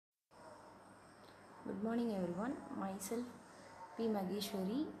Good morning everyone. Myself P.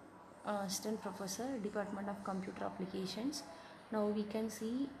 Mageshwari, Assistant Professor, Department of Computer Applications. Now we can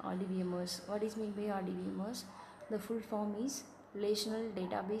see RDBMS. What is meant by RDBMS? The full form is Relational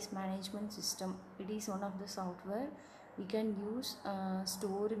Database Management System. It is one of the software we can use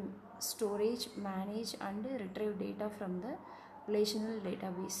storage, manage and retrieve data from the relational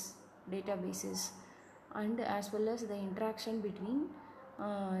databases, and as well as the interaction between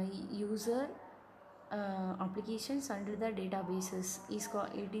user applications under the databases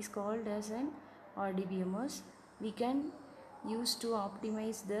it is called as an RDBMS. We can use to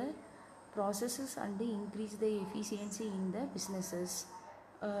optimize the processes and increase the efficiency in the businesses.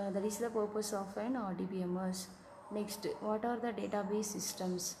 That is the purpose of an RDBMS. Next, what are the database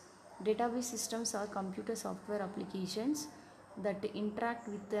systems? Database systems are computer software applications that interact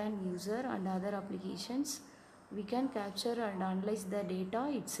with an user and other applications. We can capture and analyze the data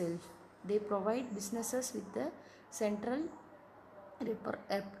itself. They provide businesses with the central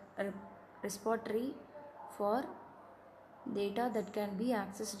repository for data that can be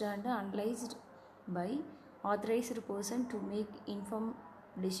accessed and analyzed by authorized person to make informed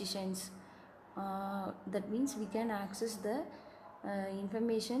decisions. That means we can access the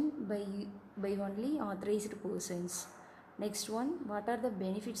information by only authorized persons. Next one, what are the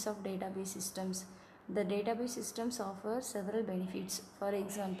benefits of database systems? The database systems offer several benefits. For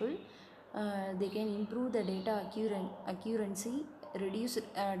example, they can improve the data accuracy, reduce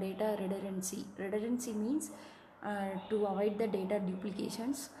data redundancy. Redundancy means to avoid the data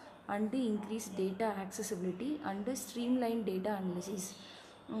duplications, and increase data accessibility and streamline data analysis.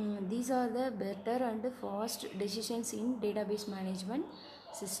 These are the better and fast decisions in database management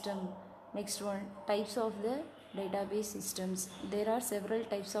system. Next one, types of the database systems. There are several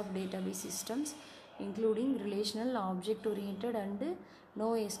types of database systems, including relational, object oriented and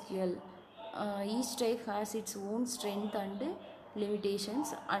NoSQL. Each type has its own strength and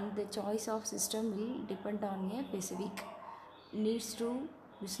limitations, and the choice of system will depend on a specific needs to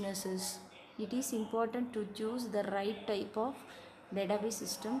businesses. It is important to choose the right type of database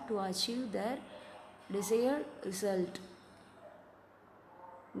system to achieve their desired result.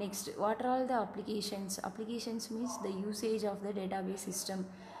 Next, what are all the applications? Applications means the usage of the database system.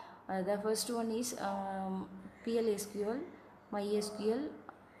 The first one is PLSQL, MySQL.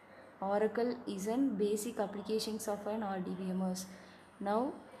 Oracle is an basic applications of an RDBMS.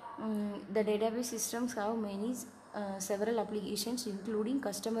 Now, the database systems have several applications, including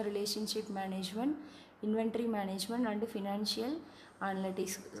customer relationship management, inventory management, and financial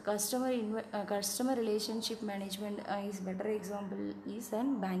analytics. Customer relationship management is better example is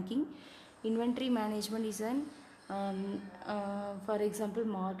an banking. Inventory management is an for example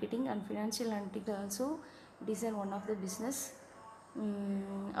marketing, and financial analytics also it is one of the business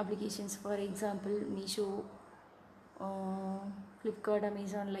applications. For example, Meesho, Flipkart,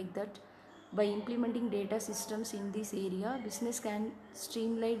 Amazon, like that. By implementing data systems in this area, business can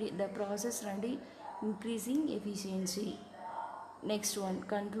streamline the process and increasing efficiency. Next one,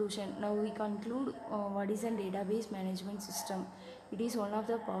 conclusion. Now we conclude what is a database management system. It is one of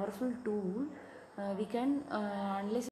the powerful tool we can analyze